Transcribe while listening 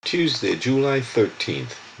Tuesday, July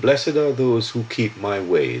 13th. Blessed are those who keep my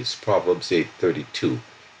ways. Proverbs 8:32.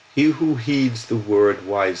 He who heeds the word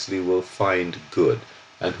wisely will find good,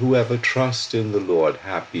 and whoever trusts in the Lord,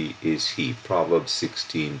 happy is he. Proverbs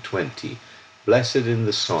 16:20. Blessed in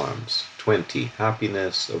the Psalms. 20.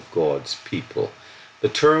 Happiness of God's people. The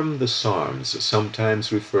term the Psalms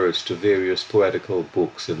sometimes refers to various poetical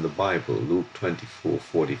books in the Bible, Luke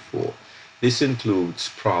 24:44. This includes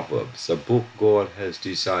Proverbs, a book God has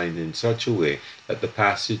designed in such a way that the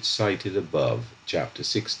passage cited above, chapter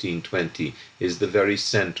 16:20, is the very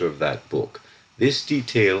center of that book. This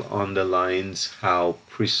detail underlines how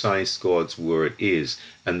precise God's word is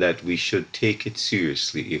and that we should take it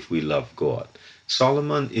seriously if we love God.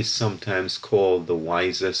 Solomon is sometimes called the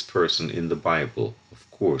wisest person in the Bible, of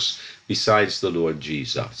course, besides the Lord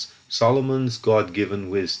Jesus. Solomon's God-given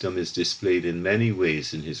wisdom is displayed in many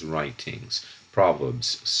ways in his writings: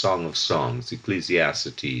 Proverbs, Song of Songs,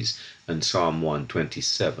 Ecclesiastes, and Psalm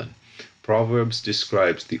 127. Proverbs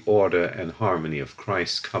describes the order and harmony of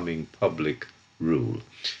Christ's coming public rule.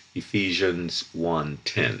 Ephesians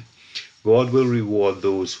 1:10. God will reward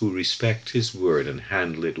those who respect his word and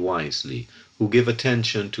handle it wisely, who give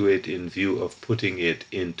attention to it in view of putting it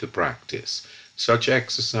into practice. Such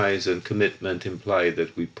exercise and commitment imply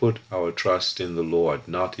that we put our trust in the Lord,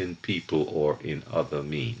 not in people or in other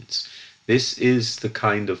means. This is the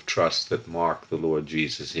kind of trust that marked the Lord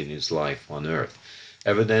Jesus in his life on earth.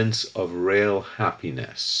 Evidence of real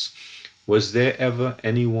happiness. Was there ever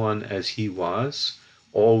anyone as he was?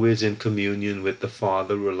 Always in communion with the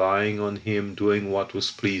Father, relying on him, doing what was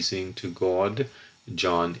pleasing to God.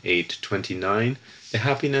 John 8:29. The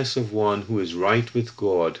happiness of one who is right with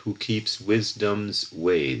God, who keeps wisdom's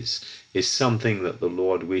ways, is something that the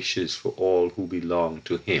Lord wishes for all who belong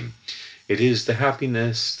to him. It is the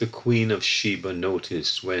happiness the Queen of Sheba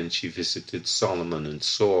noticed when she visited Solomon and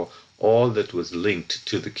saw all that was linked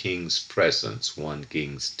to the king's presence. 1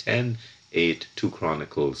 Kings 10:8, 2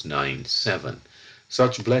 Chronicles 9:7.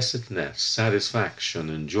 Such blessedness, satisfaction,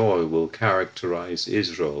 and joy will characterize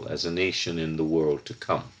Israel as a nation in the world to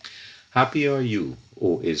come. Happy are you,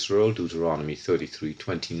 O Israel, Deuteronomy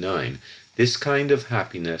 33:29. This kind of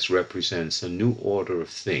happiness represents a new order of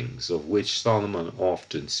things, of which Solomon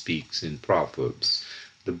often speaks in Proverbs.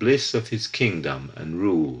 The bliss of his kingdom and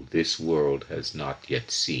rule this world has not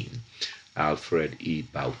yet seen. Alfred E.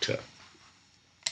 Bauter.